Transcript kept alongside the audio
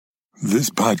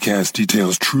This podcast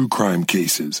details true crime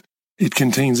cases. It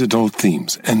contains adult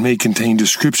themes and may contain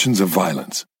descriptions of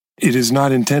violence. It is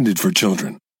not intended for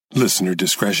children. Listener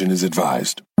discretion is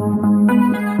advised.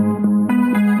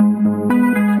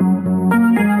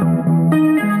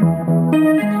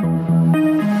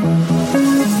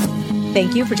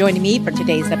 Thank you for joining me for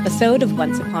today's episode of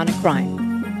Once Upon a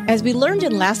Crime. As we learned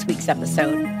in last week's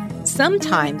episode,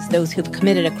 sometimes those who've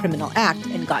committed a criminal act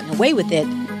and gotten away with it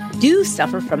do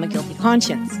suffer from a guilty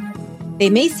conscience. They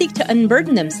may seek to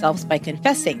unburden themselves by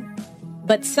confessing,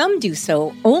 but some do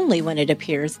so only when it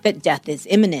appears that death is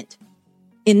imminent.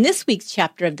 In this week's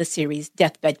chapter of the series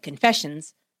Deathbed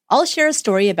Confessions, I'll share a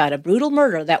story about a brutal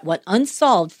murder that went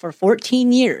unsolved for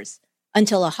 14 years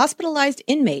until a hospitalized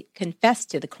inmate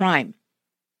confessed to the crime.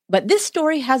 But this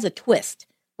story has a twist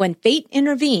when fate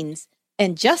intervenes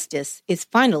and justice is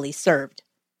finally served.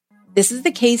 This is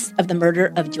the case of the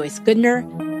murder of Joyce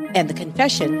Goodner and the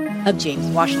confession of James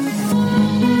Washington.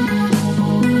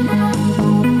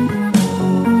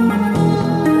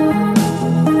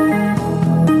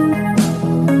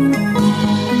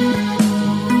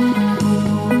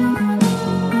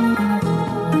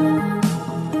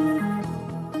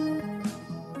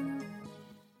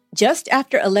 Just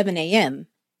after 11 a.m.,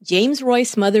 James Roy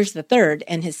Smothers III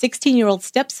and his 16-year-old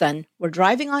stepson were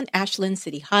driving on Ashland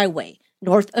City Highway,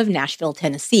 north of Nashville,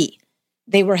 Tennessee.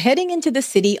 They were heading into the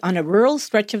city on a rural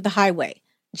stretch of the highway,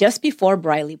 just before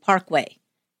Briley Parkway.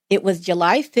 It was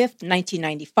July 5,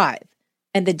 1995,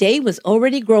 and the day was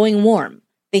already growing warm,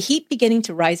 the heat beginning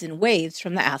to rise in waves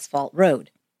from the asphalt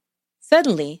road.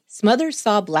 Suddenly, Smothers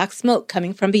saw black smoke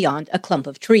coming from beyond a clump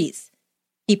of trees.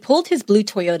 He pulled his blue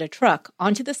Toyota truck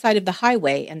onto the side of the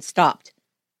highway and stopped.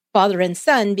 Father and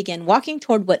son began walking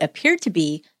toward what appeared to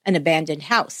be an abandoned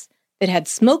house that had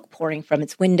smoke pouring from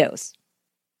its windows.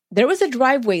 There was a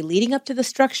driveway leading up to the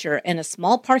structure and a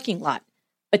small parking lot,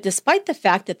 but despite the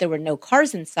fact that there were no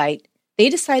cars in sight, they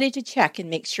decided to check and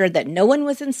make sure that no one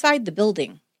was inside the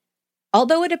building.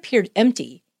 Although it appeared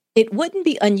empty, it wouldn't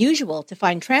be unusual to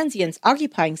find transients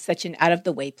occupying such an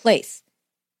out-of-the-way place.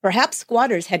 Perhaps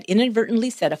squatters had inadvertently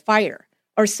set a fire,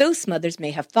 or so Smothers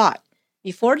may have thought,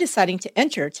 before deciding to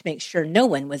enter to make sure no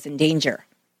one was in danger.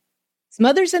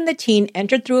 Smothers and the teen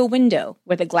entered through a window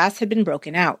where the glass had been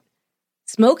broken out.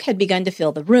 Smoke had begun to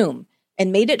fill the room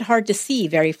and made it hard to see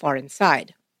very far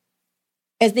inside.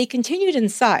 As they continued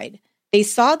inside, they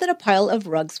saw that a pile of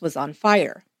rugs was on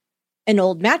fire. An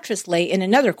old mattress lay in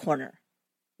another corner.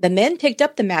 The men picked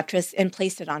up the mattress and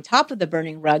placed it on top of the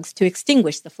burning rugs to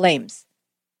extinguish the flames.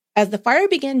 As the fire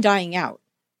began dying out,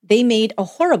 they made a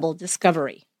horrible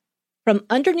discovery. From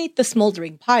underneath the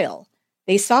smoldering pile,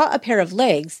 they saw a pair of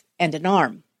legs and an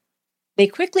arm. They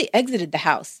quickly exited the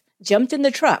house, jumped in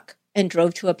the truck, and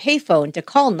drove to a payphone to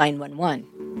call 911.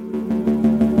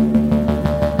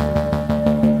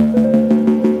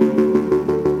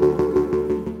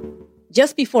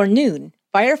 Just before noon,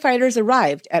 firefighters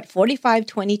arrived at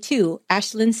 4522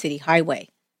 Ashland City Highway.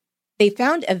 They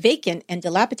found a vacant and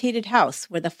dilapidated house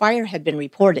where the fire had been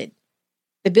reported.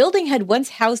 The building had once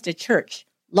housed a church,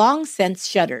 long since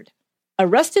shuttered. A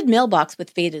rusted mailbox with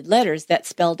faded letters that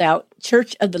spelled out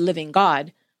Church of the Living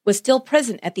God was still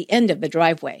present at the end of the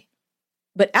driveway.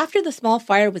 But after the small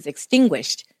fire was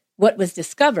extinguished, what was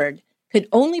discovered could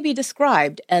only be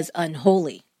described as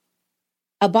unholy.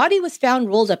 A body was found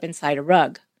rolled up inside a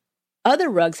rug. Other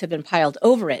rugs had been piled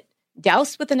over it,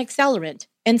 doused with an accelerant,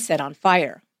 and set on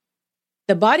fire.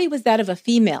 The body was that of a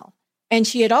female, and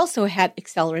she had also had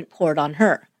accelerant poured on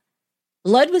her.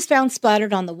 Blood was found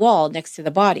splattered on the wall next to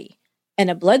the body, and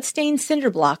a blood-stained cinder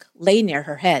block lay near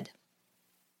her head.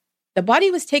 The body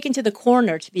was taken to the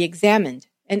coroner to be examined,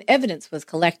 and evidence was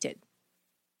collected.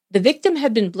 The victim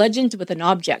had been bludgeoned with an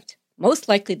object, most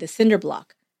likely the cinder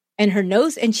block, and her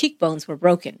nose and cheekbones were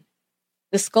broken.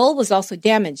 The skull was also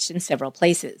damaged in several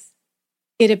places.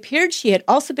 It appeared she had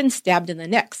also been stabbed in the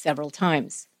neck several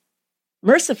times.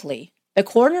 Mercifully, the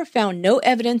coroner found no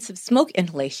evidence of smoke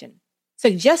inhalation,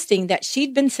 suggesting that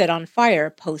she'd been set on fire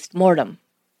post-mortem.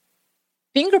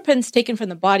 Fingerprints taken from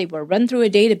the body were run through a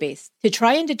database to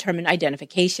try and determine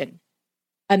identification.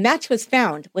 A match was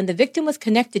found when the victim was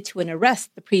connected to an arrest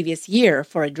the previous year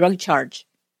for a drug charge.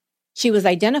 She was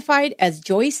identified as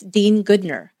Joyce Dean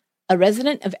Goodner, a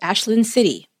resident of Ashland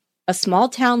City, a small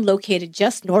town located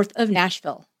just north of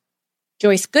Nashville.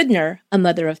 Joyce Goodner, a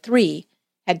mother of three,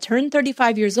 had turned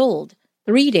 35 years old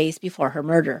 3 days before her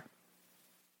murder.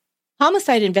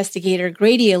 Homicide investigator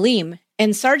Grady Aleem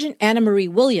and Sergeant Anna Marie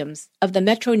Williams of the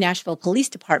Metro Nashville Police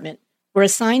Department were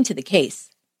assigned to the case.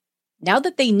 Now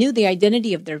that they knew the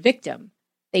identity of their victim,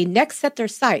 they next set their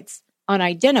sights on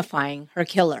identifying her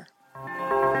killer.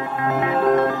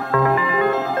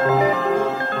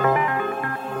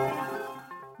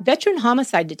 Veteran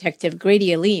homicide detective Grady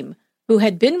Aleem, who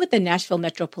had been with the Nashville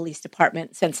Metro Police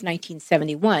Department since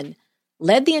 1971,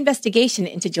 led the investigation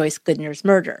into Joyce Goodner's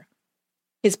murder.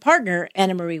 His partner,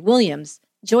 Anna Marie Williams,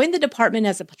 joined the department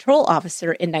as a patrol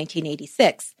officer in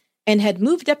 1986 and had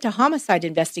moved up to homicide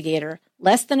investigator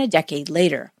less than a decade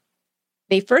later.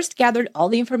 They first gathered all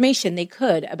the information they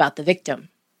could about the victim.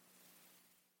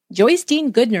 Joyce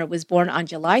Dean Goodner was born on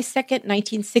July 2,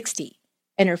 1960,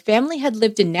 and her family had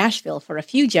lived in Nashville for a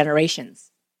few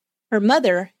generations. Her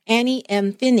mother, Annie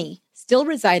M. Finney, still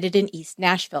resided in East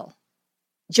Nashville.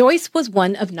 Joyce was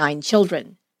one of 9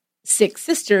 children. 6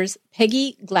 sisters,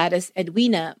 Peggy, Gladys,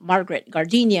 Edwina, Margaret,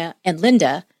 Gardenia, and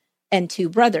Linda, and 2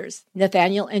 brothers,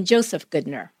 Nathaniel and Joseph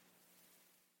Goodner.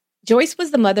 Joyce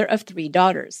was the mother of 3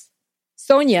 daughters.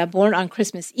 Sonia, born on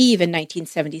Christmas Eve in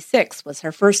 1976, was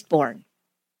her firstborn.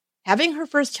 Having her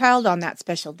first child on that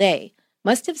special day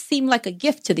must have seemed like a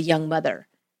gift to the young mother,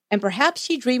 and perhaps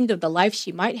she dreamed of the life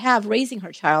she might have raising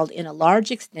her child in a large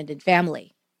extended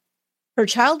family. Her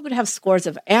child would have scores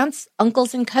of aunts,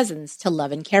 uncles, and cousins to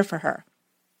love and care for her.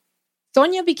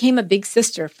 Sonia became a big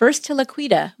sister first to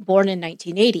Laquita, born in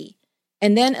 1980,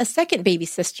 and then a second baby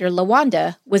sister,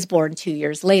 Lawanda, was born 2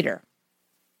 years later.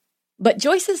 But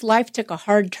Joyce's life took a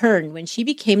hard turn when she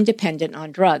became dependent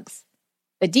on drugs.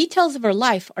 The details of her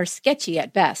life are sketchy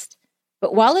at best,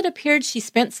 but while it appeared she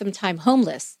spent some time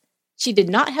homeless, she did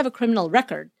not have a criminal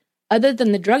record other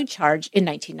than the drug charge in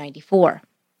 1994.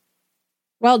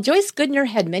 While Joyce Goodner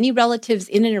had many relatives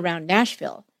in and around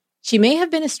Nashville, she may have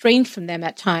been estranged from them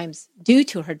at times due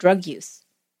to her drug use.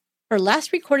 Her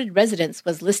last recorded residence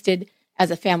was listed as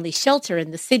a family shelter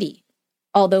in the city,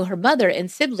 although her mother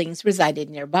and siblings resided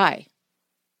nearby.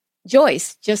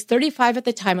 Joyce, just 35 at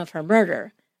the time of her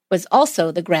murder, was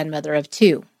also the grandmother of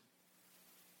 2.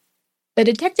 The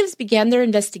detectives began their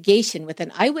investigation with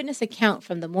an eyewitness account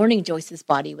from the morning Joyce's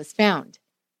body was found.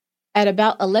 At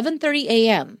about 11:30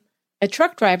 a.m., a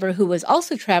truck driver who was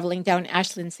also traveling down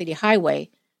Ashland City Highway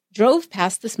drove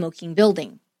past the smoking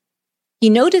building. He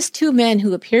noticed 2 men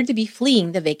who appeared to be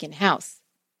fleeing the vacant house.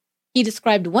 He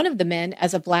described one of the men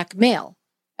as a black male,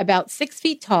 about 6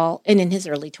 feet tall and in his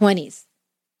early 20s.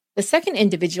 The second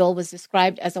individual was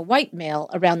described as a white male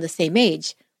around the same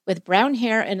age, with brown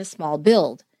hair and a small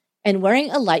build, and wearing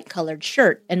a light-colored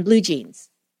shirt and blue jeans.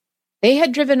 They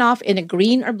had driven off in a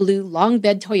green or blue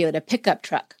long-bed Toyota pickup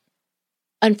truck.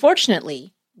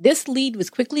 Unfortunately, this lead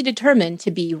was quickly determined to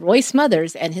be Roy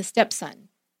Smothers and his stepson.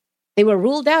 They were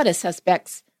ruled out as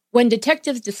suspects when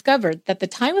detectives discovered that the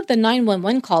time of the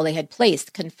 911 call they had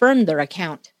placed confirmed their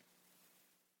account.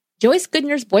 Joyce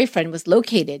Goodner's boyfriend was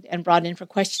located and brought in for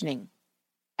questioning.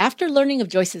 After learning of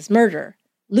Joyce's murder,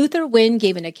 Luther Wynn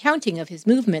gave an accounting of his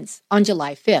movements on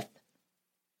July 5th.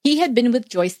 He had been with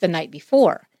Joyce the night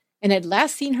before and had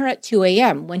last seen her at 2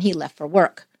 a.m. when he left for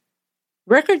work.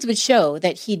 Records would show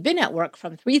that he'd been at work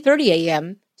from 3:30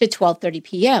 a.m. to 12:30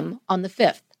 p.m. on the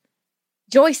 5th.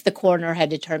 Joyce, the coroner had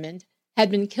determined, had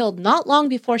been killed not long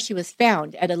before she was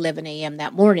found at 11 a.m.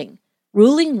 that morning,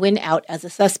 ruling Wynn out as a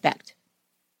suspect.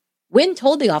 Wynn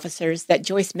told the officers that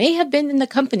Joyce may have been in the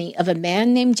company of a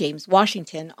man named James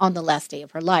Washington on the last day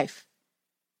of her life.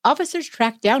 Officers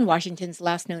tracked down Washington's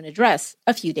last known address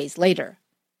a few days later.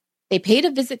 They paid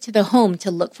a visit to the home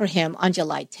to look for him on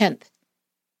July 10th.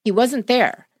 He wasn't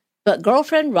there, but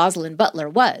girlfriend Rosalind Butler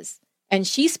was, and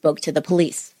she spoke to the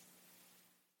police.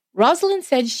 Rosalind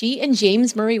said she and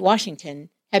James Murray Washington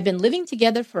had been living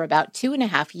together for about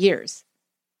 2.5 years.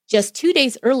 Just 2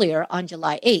 days earlier, on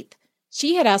July 8th,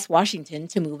 she had asked Washington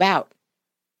to move out.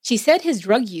 She said his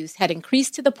drug use had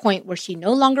increased to the point where she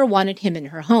no longer wanted him in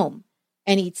her home,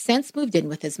 and he'd since moved in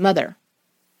with his mother.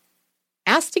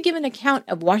 Asked to give an account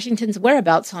of Washington's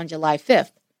whereabouts on July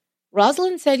 5th,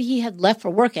 Rosalind said he had left for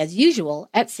work as usual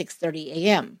at 6:30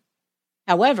 a.m.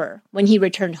 However, when he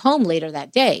returned home later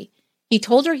that day, he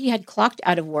told her he had clocked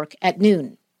out of work at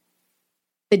noon.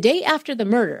 The day after the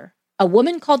murder, a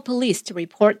woman called police to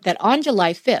report that on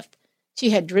July 5th,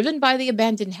 she had driven by the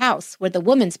abandoned house where the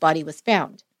woman's body was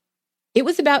found. It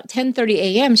was about 10:30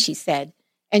 a.m., she said,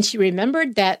 and she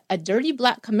remembered that a dirty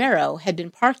black Camaro had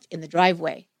been parked in the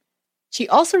driveway. She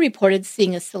also reported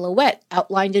seeing a silhouette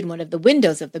outlined in one of the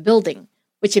windows of the building,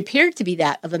 which appeared to be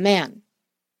that of a man.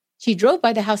 She drove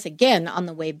by the house again on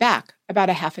the way back about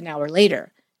a half an hour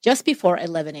later, just before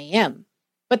 11 a.m.,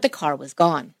 but the car was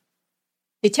gone.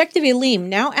 Detective Aleem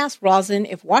now asked Rosalind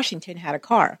if Washington had a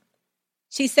car.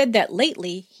 She said that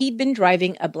lately he'd been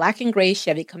driving a black and gray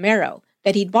Chevy Camaro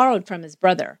that he'd borrowed from his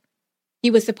brother. He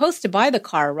was supposed to buy the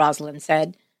car, Rosalind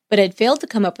said, but had failed to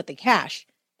come up with the cash,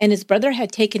 and his brother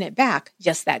had taken it back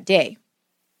just that day.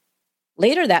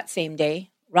 Later that same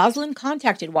day, Rosalind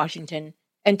contacted Washington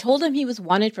and told him he was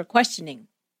wanted for questioning,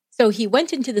 so he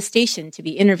went into the station to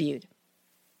be interviewed.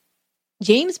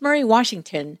 James Murray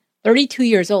Washington, 32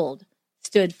 years old,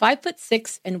 stood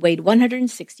 5'6" and weighed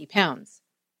 160 pounds.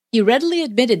 He readily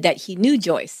admitted that he knew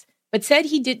Joyce, but said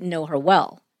he didn't know her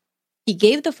well. He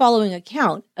gave the following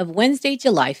account of Wednesday,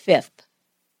 July 5th.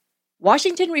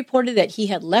 Washington reported that he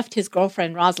had left his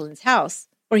girlfriend Rosalind's house,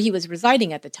 where he was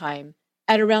residing at the time,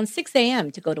 at around 6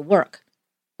 a.m. to go to work.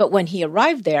 But when he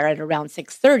arrived there at around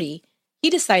 6:30, he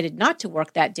decided not to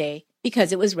work that day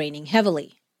because it was raining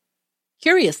heavily.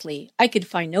 Curiously, I could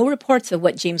find no reports of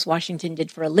what James Washington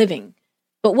did for a living,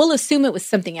 but we'll assume it was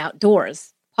something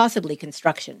outdoors, possibly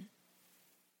construction.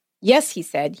 Yes, he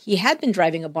said, he had been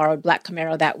driving a borrowed black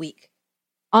Camaro that week.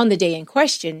 On the day in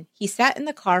question, he sat in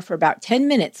the car for about 10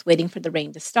 minutes waiting for the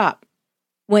rain to stop.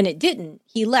 When it didn't,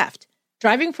 he left,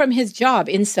 driving from his job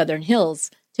in Southern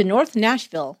Hills to North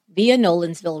Nashville via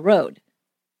Nolensville Road.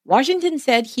 Washington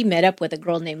said he met up with a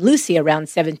girl named Lucy around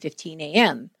 7:15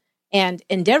 a.m., and,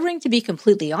 endeavoring to be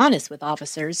completely honest with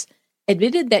officers,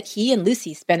 admitted that he and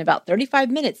Lucy spent about 35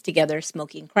 minutes together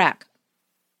smoking crack.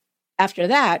 After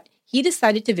that, he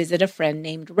decided to visit a friend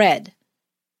named Red.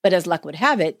 But as luck would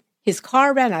have it, his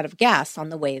car ran out of gas on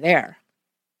the way there.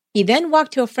 He then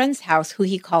walked to a friend's house who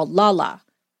he called Lala,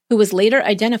 who was later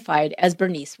identified as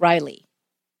Bernice Riley.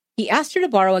 He asked her to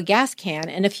borrow a gas can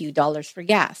and a few dollars for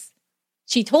gas.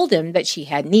 She told him that she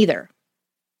had neither.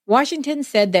 Washington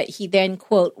said that he then,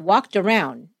 quote, walked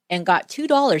around and got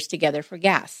 $2 together for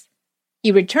gas.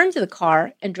 He returned to the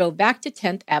car and drove back to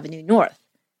 10th Avenue North.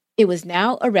 It was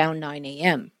now around 9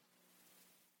 a.m.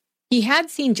 He had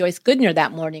seen Joyce Goodner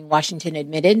that morning, Washington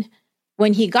admitted.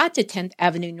 When he got to 10th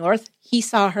Avenue North, he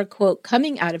saw her, quote,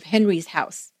 coming out of Henry's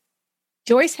house.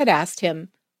 Joyce had asked him,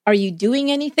 "Are you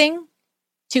doing anything?"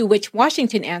 To which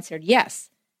Washington answered yes,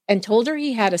 and told her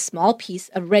he had a small piece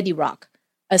of Ready Rock,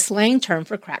 a slang term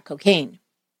for crack cocaine.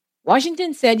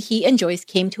 Washington said he and Joyce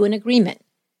came to an agreement.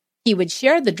 He would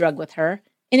share the drug with her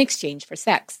in exchange for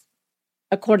sex.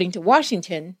 According to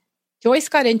Washington, Joyce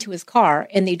got into his car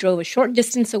and they drove a short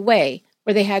distance away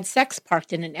where they had sex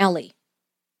parked in an alley.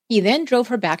 He then drove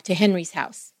her back to Henry's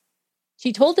house.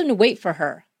 She told him to wait for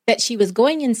her, that she was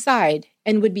going inside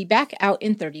and would be back out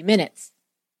in 30 minutes.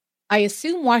 I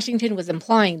assume Washington was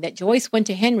implying that Joyce went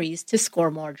to Henry's to score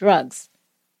more drugs.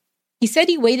 He said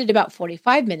he waited about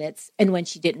 45 minutes, and when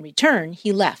she didn't return,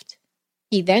 he left.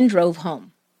 He then drove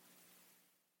home.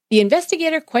 The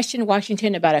investigator questioned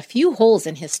Washington about a few holes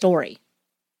in his story.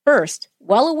 First,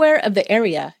 well aware of the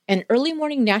area and early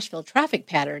morning Nashville traffic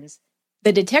patterns,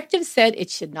 the detective said it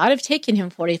should not have taken him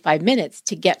 45 minutes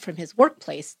to get from his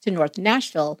workplace to North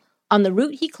Nashville on the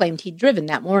route he claimed he'd driven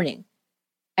that morning.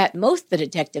 At most, the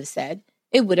detective said,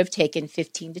 it would have taken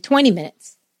 15 to 20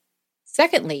 minutes.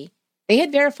 Secondly, they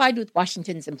had verified with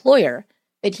Washington's employer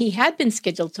that he had been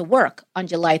scheduled to work on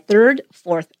July 3rd,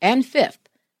 4th, and 5th,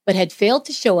 but had failed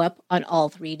to show up on all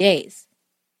 3 days.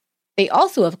 They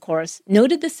also, of course,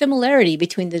 noted the similarity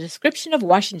between the description of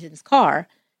Washington's car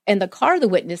and the car the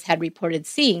witness had reported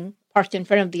seeing parked in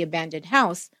front of the abandoned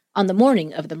house on the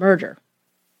morning of the murder.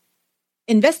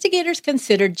 Investigators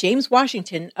considered James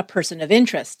Washington a person of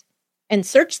interest and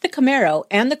searched the Camaro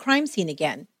and the crime scene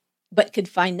again, but could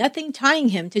find nothing tying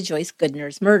him to Joyce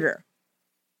Goodner's murder.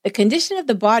 The condition of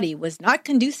the body was not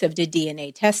conducive to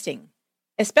DNA testing,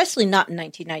 especially not in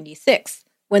 1996,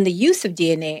 when the use of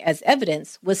DNA as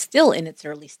evidence was still in its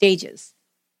early stages.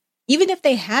 Even if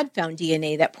they had found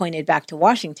DNA that pointed back to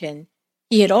Washington,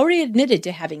 he had already admitted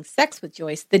to having sex with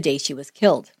Joyce the day she was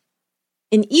killed.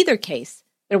 In either case,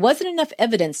 there wasn't enough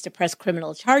evidence to press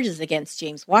criminal charges against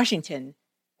James Washington,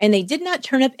 and they did not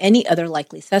turn up any other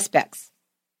likely suspects.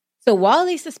 So while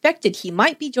they suspected he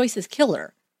might be Joyce's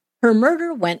killer, her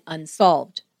murder went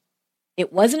unsolved.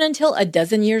 It wasn't until a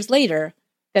dozen years later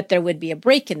that there would be a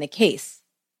break in the case,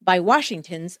 by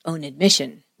Washington's own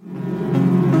admission.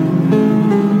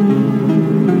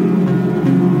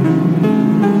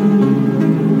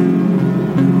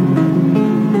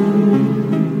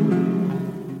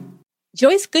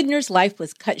 Joyce Goodner's life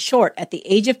was cut short at the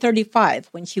age of 35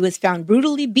 when she was found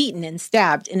brutally beaten and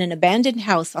stabbed in an abandoned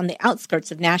house on the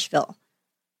outskirts of Nashville.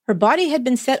 Her body had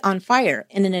been set on fire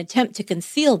in an attempt to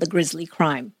conceal the grisly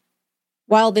crime.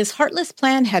 While this heartless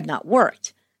plan had not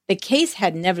worked, the case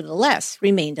had nevertheless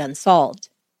remained unsolved.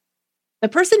 The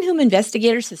person whom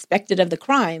investigators suspected of the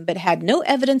crime but had no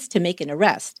evidence to make an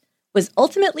arrest was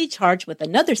ultimately charged with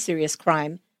another serious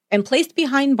crime and placed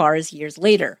behind bars years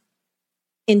later.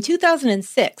 In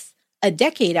 2006, a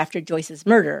decade after Joyce's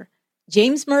murder,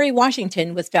 James Murray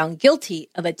Washington was found guilty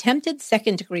of attempted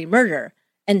second-degree murder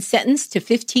and sentenced to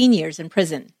 15 years in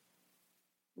prison.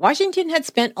 Washington had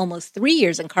spent almost 3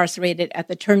 years incarcerated at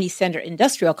the Turney Center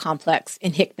Industrial Complex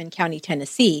in Hickman County,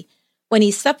 Tennessee, when he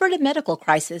suffered a medical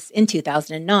crisis in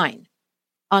 2009.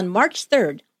 On March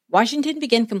 3rd, Washington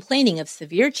began complaining of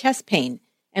severe chest pain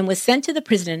and was sent to the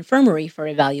prison infirmary for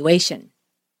evaluation.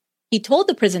 He told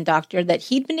the prison doctor that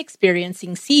he'd been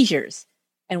experiencing seizures,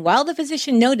 and while the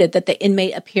physician noted that the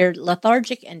inmate appeared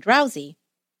lethargic and drowsy,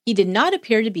 he did not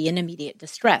appear to be in immediate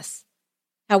distress.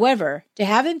 However, to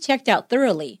have him checked out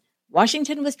thoroughly,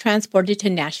 Washington was transported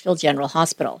to Nashville General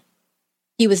Hospital.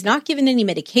 He was not given any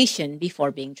medication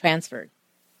before being transferred.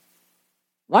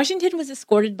 Washington was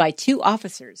escorted by 2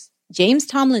 officers, James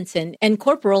Tomlinson and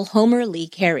Corporal Homer Lee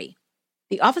Carey.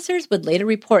 The officers would later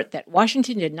report that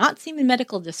Washington did not seem in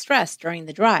medical distress during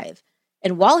the drive,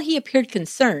 and while he appeared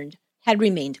concerned, had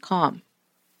remained calm.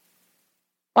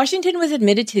 Washington was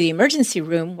admitted to the emergency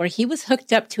room where he was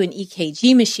hooked up to an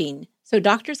EKG machine so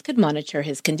doctors could monitor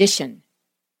his condition.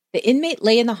 The inmate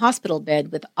lay in the hospital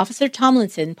bed with Officer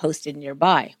Tomlinson posted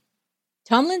nearby.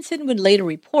 Tomlinson would later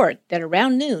report that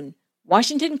around noon,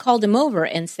 Washington called him over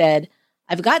and said,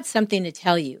 "I've got something to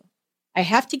tell you. I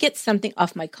have to get something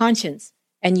off my conscience,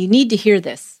 and you need to hear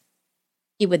this."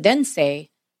 He would then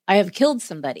say, "I have killed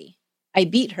somebody. I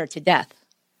beat her to death."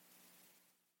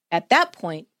 At that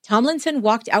point, Tomlinson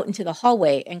walked out into the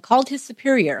hallway and called his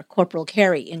superior, Corporal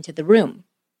Carey, into the room.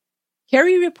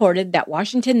 Carey reported that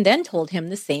Washington then told him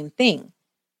the same thing.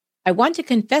 "I want to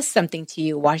confess something to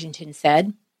you," Washington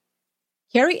said.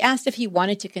 Carey asked if he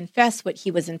wanted to confess what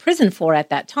he was in prison for at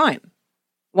that time.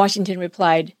 Washington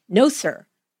replied, "No, sir.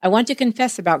 I want to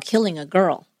confess about killing a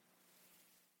girl."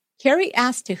 Carey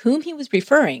asked to whom he was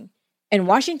referring, and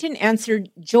Washington answered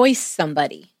Joyce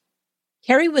somebody.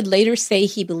 Carey would later say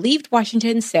he believed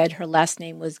Washington said her last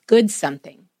name was Good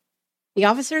something. The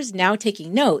officers, now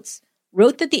taking notes,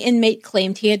 wrote that the inmate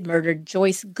claimed he had murdered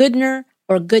Joyce Goodner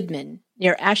or Goodman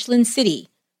near Ashland City,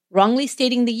 wrongly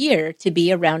stating the year to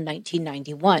be around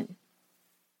 1991.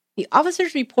 The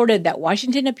officers reported that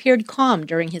Washington appeared calm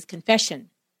during his confession,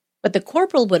 but the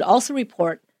corporal would also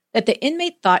report that the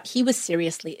inmate thought he was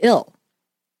seriously ill.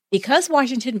 Because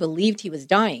Washington believed he was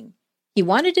dying, he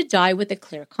wanted to die with a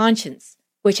clear conscience,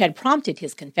 which had prompted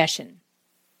his confession.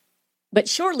 But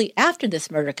shortly after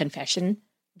this murder confession,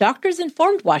 doctors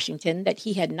informed Washington that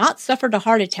he had not suffered a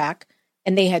heart attack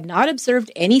and they had not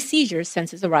observed any seizures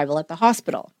since his arrival at the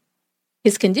hospital.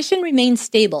 His condition remained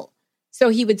stable, so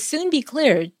he would soon be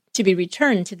cleared to be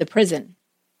returned to the prison.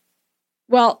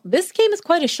 Well, this came as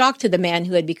quite a shock to the man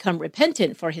who had become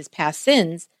repentant for his past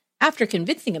sins after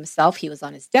convincing himself he was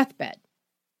on his deathbed.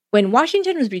 When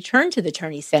Washington was returned to the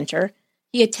Turney Center,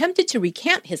 he attempted to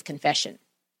recant his confession,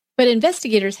 but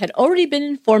investigators had already been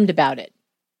informed about it.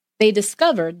 They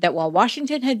discovered that while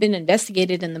Washington had been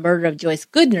investigated in the murder of Joyce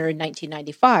Goodner in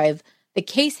 1995, the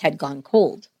case had gone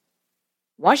cold.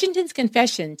 Washington's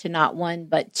confession to not one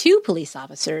but 2 police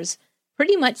officers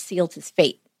pretty much sealed his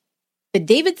fate. The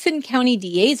Davidson County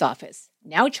DA's office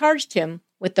now charged him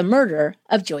with the murder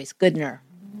of Joyce Goodner.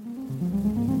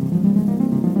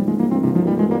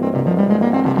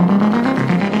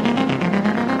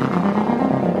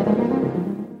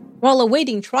 While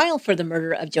awaiting trial for the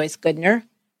murder of Joyce Goodner,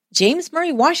 James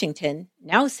Murray Washington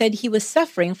now said he was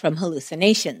suffering from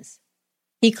hallucinations.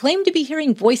 He claimed to be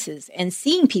hearing voices and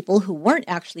seeing people who weren't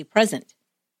actually present.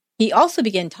 He also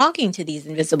began talking to these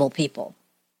invisible people.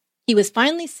 He was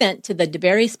finally sent to the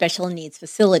DeBerry Special Needs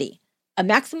Facility, a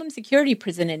maximum security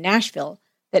prison in Nashville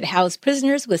that housed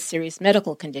prisoners with serious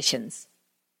medical conditions.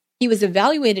 He was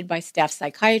evaluated by staff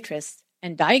psychiatrists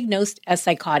and diagnosed as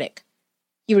psychotic.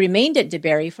 He remained at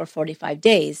DeBerry for 45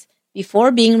 days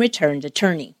before being returned to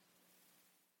Turney.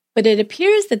 But it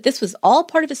appears that this was all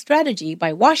part of a strategy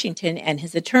by Washington and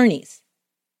his attorneys.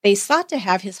 They sought to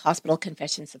have his hospital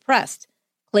confession suppressed,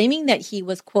 claiming that he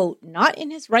was, quote, not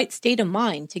in his right state of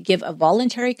mind to give a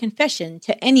voluntary confession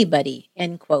to anybody,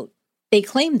 end quote. They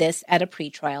claimed this at a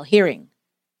pretrial hearing.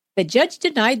 The judge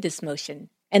denied this motion,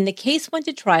 and the case went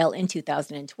to trial in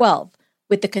 2012,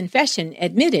 with the confession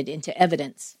admitted into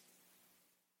evidence.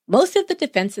 Most of the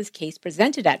defense's case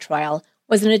presented at trial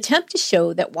was an attempt to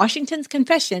show that Washington's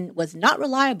confession was not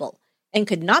reliable and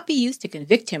could not be used to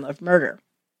convict him of murder.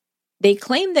 They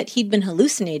claimed that he'd been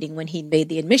hallucinating when he'd made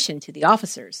the admission to the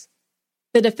officers.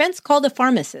 The defense called a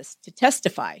pharmacist to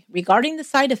testify regarding the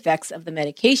side effects of the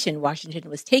medication Washington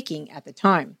was taking at the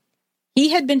time. He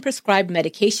had been prescribed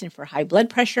medication for high blood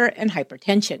pressure and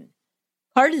hypertension.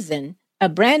 Cardizin, a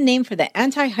brand name for the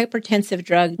antihypertensive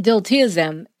drug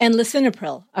diltiazem, and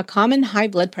lisinopril, a common high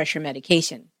blood pressure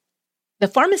medication. The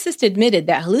pharmacist admitted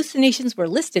that hallucinations were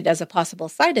listed as a possible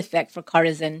side effect for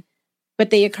Cardizin,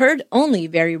 but they occurred only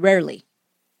very rarely.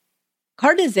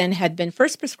 Cardizin had been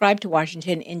first prescribed to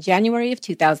Washington in January of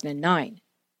 2009.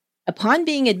 Upon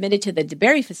being admitted to the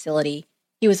DeBerry facility,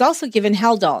 he was also given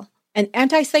Haldol, an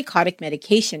antipsychotic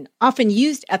medication often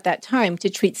used at that time to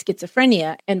treat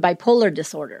schizophrenia and bipolar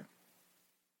disorder.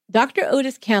 Dr.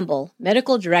 Otis Campbell,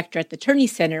 medical director at the Turney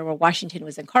Center where Washington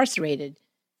was incarcerated,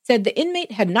 said the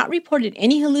inmate had not reported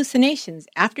any hallucinations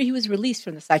after he was released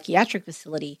from the psychiatric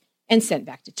facility and sent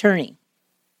back to Turney.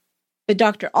 The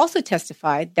doctor also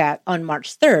testified that on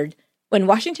March 3rd, when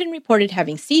Washington reported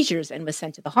having seizures and was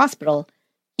sent to the hospital,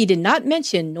 he did not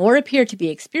mention nor appear to be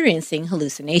experiencing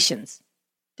hallucinations.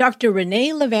 Dr. Renee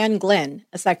Levan Glenn,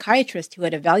 a psychiatrist who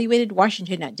had evaluated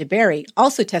Washington at DeBerry,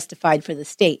 also testified for the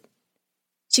state.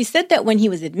 She said that when he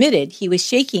was admitted, he was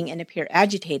shaking and appeared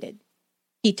agitated.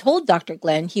 He told Dr.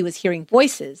 Glenn he was hearing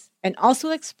voices and also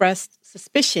expressed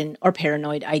suspicion or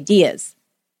paranoid ideas.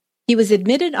 He was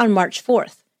admitted on March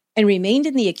 4th and remained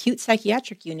in the acute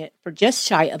psychiatric unit for just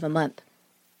shy of a month.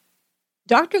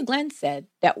 Dr. Glenn said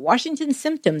that Washington's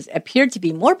symptoms appeared to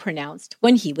be more pronounced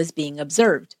when he was being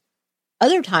observed.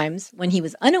 Other times, when he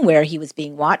was unaware he was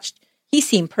being watched, he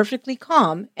seemed perfectly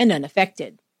calm and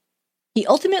unaffected. He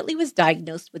ultimately was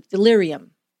diagnosed with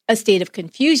delirium, a state of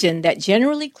confusion that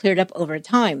generally cleared up over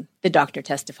time, the doctor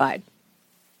testified.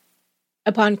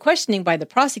 Upon questioning by the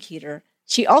prosecutor,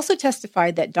 she also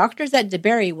testified that doctors at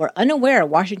DeBerry were unaware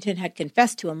Washington had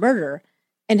confessed to a murder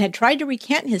and had tried to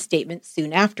recant his statement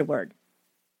soon afterward.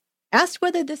 Asked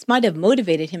whether this might have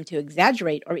motivated him to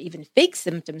exaggerate or even fake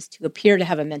symptoms to appear to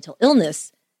have a mental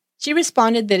illness, she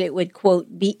responded that it would,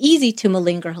 quote, be easy to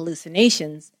malinger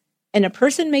hallucinations, and a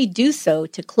person may do so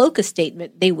to cloak a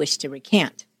statement they wish to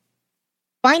recant.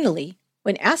 Finally,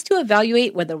 when asked to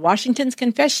evaluate whether Washington's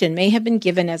confession may have been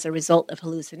given as a result of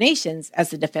hallucinations,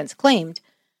 as the defense claimed,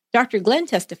 Dr. Glenn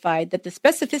testified that the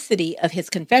specificity of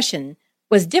his confession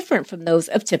was different from those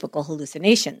of typical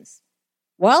hallucinations.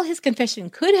 While his confession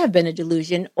could have been a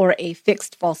delusion or a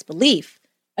fixed false belief,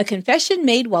 a confession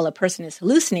made while a person is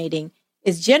hallucinating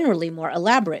is generally more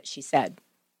elaborate, she said.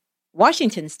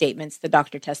 Washington's statements, the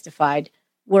doctor testified,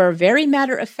 were very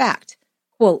matter-of-fact,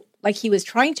 quote, like he was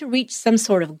trying to reach some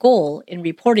sort of goal in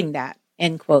reporting that,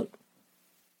 end quote.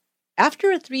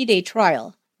 After a 3-day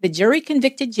trial, the jury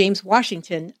convicted James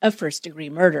Washington of first-degree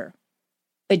murder.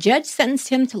 The judge sentenced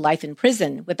him to life in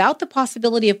prison without the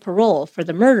possibility of parole for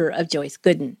the murder of Joyce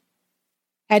Gooden.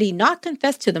 Had he not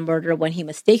confessed to the murder when he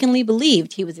mistakenly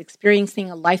believed he was experiencing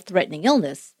a life-threatening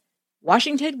illness,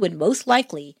 Washington would most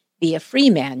likely be a free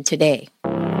man today.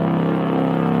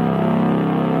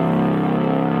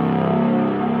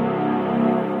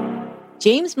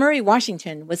 James Murray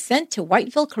Washington was sent to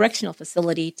Whiteville Correctional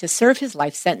Facility to serve his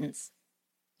life sentence.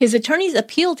 His attorneys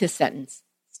appealed his sentence,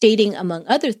 stating, among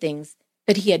other things,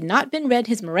 that he had not been read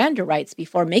his Miranda rights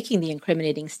before making the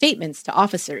incriminating statements to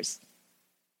officers.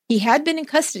 He had been in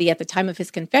custody at the time of his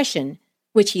confession,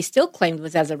 which he still claimed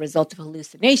was as a result of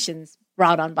hallucinations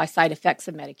brought on by side effects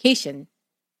of medication,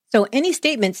 so any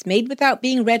statements made without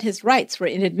being read his rights were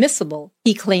inadmissible,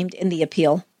 he claimed in the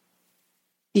appeal.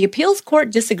 The appeals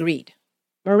court disagreed.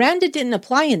 Miranda didn't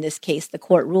apply in this case, the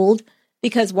court ruled,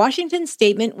 because Washington's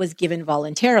statement was given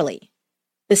voluntarily.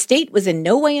 The state was in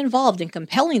no way involved in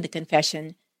compelling the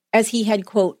confession, as he had,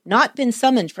 quote, not been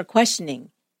summoned for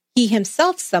questioning. He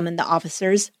himself summoned the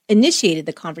officers, initiated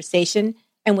the conversation,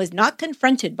 and was not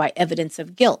confronted by evidence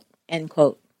of guilt, end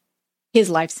quote.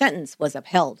 His life sentence was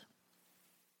upheld.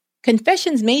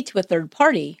 Confessions made to a third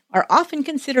party are often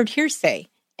considered hearsay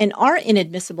and are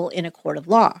inadmissible in a court of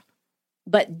law.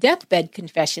 But deathbed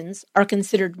confessions are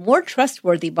considered more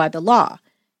trustworthy by the law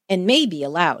and may be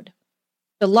allowed.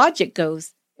 The logic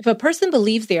goes, if a person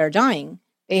believes they are dying,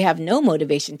 they have no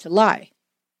motivation to lie.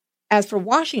 As for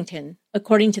Washington,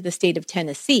 according to the state of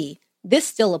Tennessee, this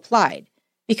still applied,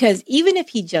 because even if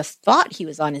he just thought he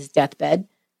was on his deathbed,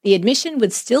 the admission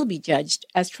would still be judged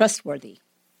as trustworthy.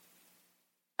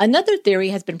 Another theory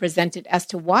has been presented as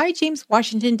to why James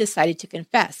Washington decided to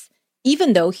confess,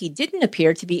 even though he didn't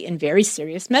appear to be in very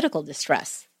serious medical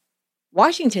distress.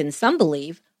 Washington, some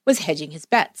believe, was hedging his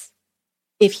bets.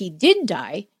 If he did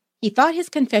die, he thought his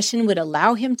confession would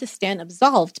allow him to stand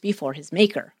absolved before his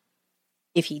maker.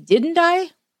 If he didn't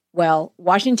die, well,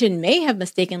 Washington may have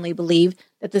mistakenly believed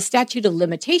that the statute of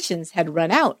limitations had run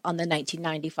out on the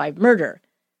 1995 murder,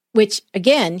 which,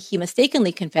 again, he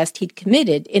mistakenly confessed he'd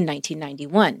committed in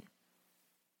 1991.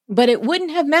 But it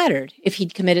wouldn't have mattered if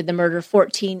he'd committed the murder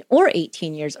 14 or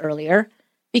 18 years earlier,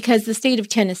 because the state of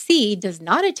Tennessee does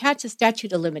not attach a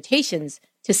statute of limitations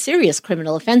to serious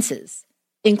criminal offenses.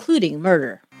 including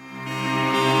murder.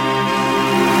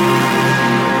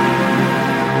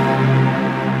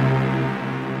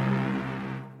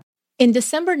 In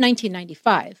December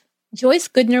 1995, Joyce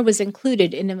Goodner was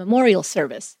included in a memorial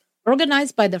service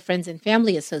organized by the Friends and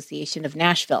Family Association of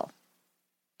Nashville.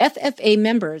 FFA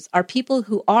members are people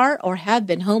who are or have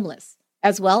been homeless,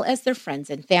 as well as their friends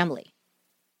and family.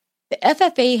 The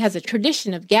FFA has a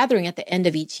tradition of gathering at the end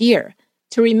of each year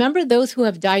to remember those who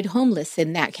have died homeless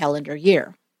in that calendar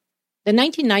year. The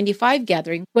 1995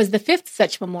 gathering was the fifth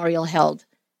such memorial held,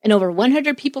 and over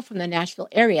 100 people from the Nashville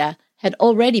area had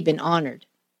already been honored.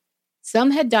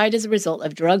 Some had died as a result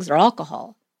of drugs or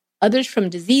alcohol, others from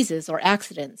diseases or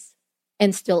accidents,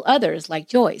 and still others, like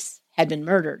Joyce, had been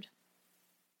murdered.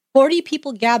 40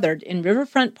 people gathered in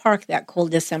Riverfront Park that cold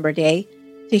December day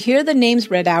to hear the names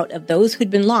read out of those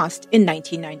who'd been lost in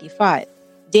 1995.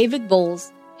 David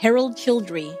Bowles, Harold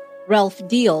Childrey, Ralph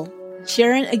Deal,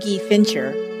 Sharon Agee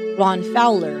Fincher, Ron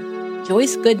Fowler,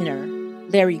 Joyce Goodner,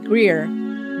 Larry Greer,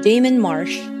 Damon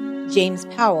Marsh, James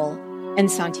Powell,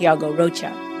 and Santiago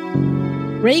Rocha.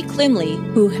 Ray Climley,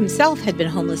 who himself had been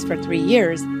homeless for 3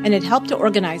 years and had helped to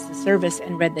organize the service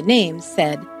and read the names,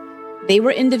 said, "They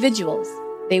were individuals.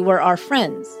 They were our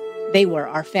friends. They were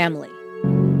our family."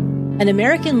 An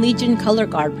American Legion color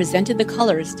guard presented the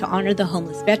colors to honor the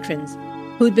homeless veterans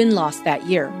who'd been lost that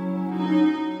year.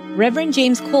 Reverend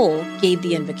James Cole gave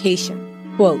the invocation,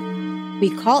 quote,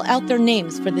 "We call out their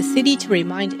names for the city to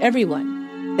remind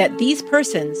everyone that these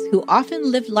persons who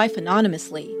often lived life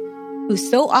anonymously, who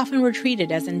so often were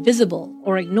treated as invisible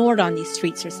or ignored on these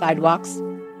streets or sidewalks,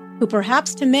 who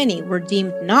perhaps to many were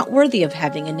deemed not worthy of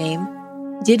having a name,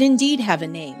 did indeed have a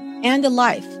name and a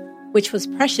life, which was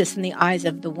precious in the eyes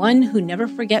of the one who never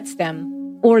forgets them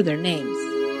or their names."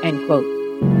 End quote.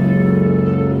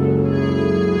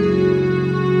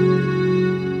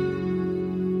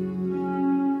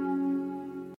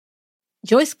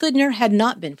 Joyce Goodner had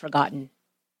not been forgotten.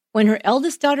 When her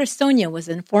eldest daughter Sonia was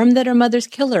informed that her mother's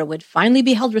killer would finally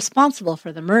be held responsible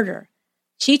for the murder,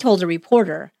 she told a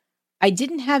reporter, "I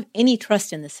didn't have any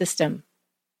trust in the system.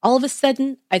 All of a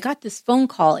sudden, I got this phone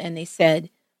call and they said,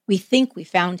 'We think we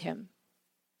found him.'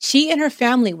 She and her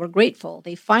family were grateful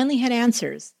they finally had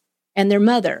answers, and their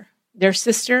mother, their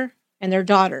sister, and their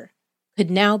daughter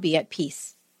could now be at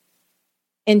peace."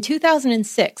 In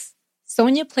 2006,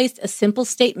 Sonia placed a simple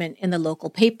statement in the local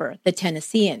paper, The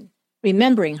Tennessean,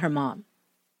 remembering her mom.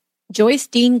 Joyce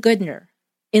Dean Goodner,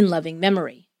 in loving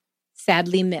memory,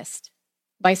 sadly missed,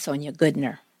 by Sonia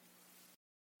Goodner.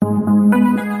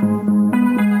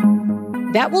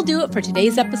 That will do it for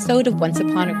today's episode of Once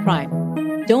Upon a Crime.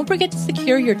 Don't forget to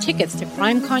secure your tickets to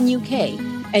CrimeCon UK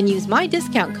and use my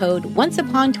discount code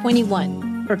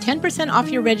OnceUpon21 for 10% off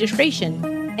your registration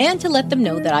and to let them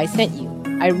know that I sent you.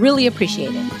 I really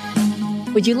appreciate it.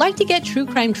 Would you like to get true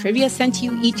crime trivia sent to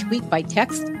you each week by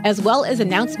text, as well as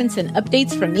announcements and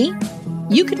updates from me?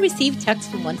 You can receive text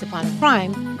from Once Upon a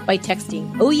Crime by texting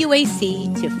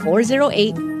OUAC to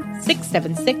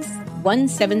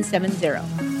 408-676-1770.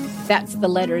 That's the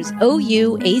letters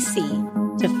OUAC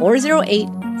to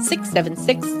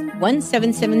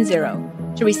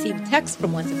 408-676-1770 to receive text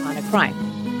from Once Upon a Crime.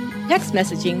 Text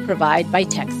messaging provided by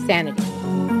Text Sanity.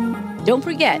 Don't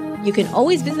forget, you can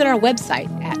always visit our website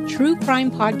at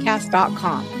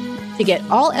truecrimepodcast.com to get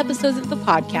all episodes of the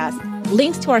podcast,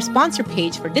 links to our sponsor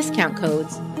page for discount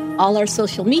codes, all our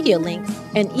social media links,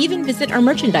 and even visit our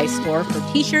merchandise store for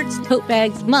t-shirts, tote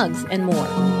bags, mugs, and more.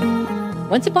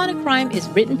 Once Upon a Crime is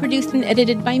written, produced, and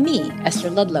edited by me, Esther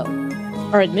Ludlow.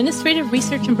 Our administrative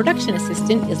research and production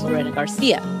assistant is Lorena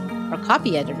Garcia. Our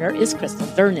copy editor is Crystal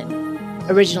Durnan.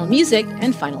 Original music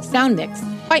and final sound mix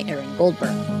by Aaron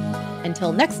Goldberg.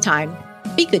 Until next time,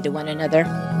 be good to one another.